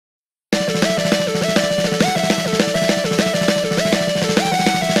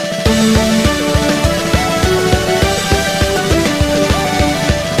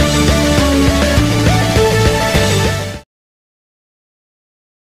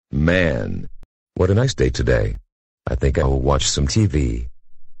Man, what a nice day today. I think I will watch some TV.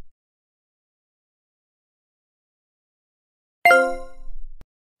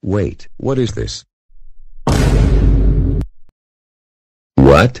 Wait, what is this?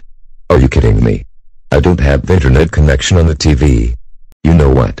 What? Are you kidding me? I don't have the internet connection on the TV. You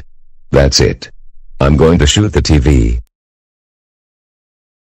know what? That's it. I'm going to shoot the TV.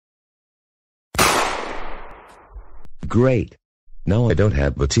 Great. Now I don't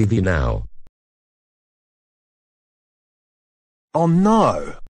have the TV now. Oh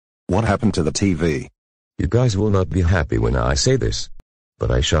no! What happened to the TV? You guys will not be happy when I say this,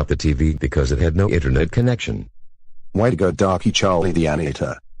 but I shot the TV because it had no internet connection. Way to go, Darkey Charlie the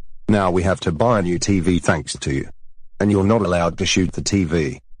Anteater. Now we have to buy a new TV thanks to you. And you're not allowed to shoot the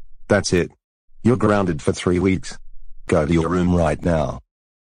TV. That's it. You're grounded for 3 weeks. Go to your room right now.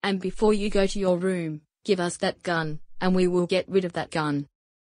 And before you go to your room, give us that gun, and we will get rid of that gun.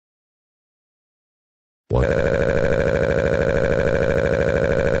 What?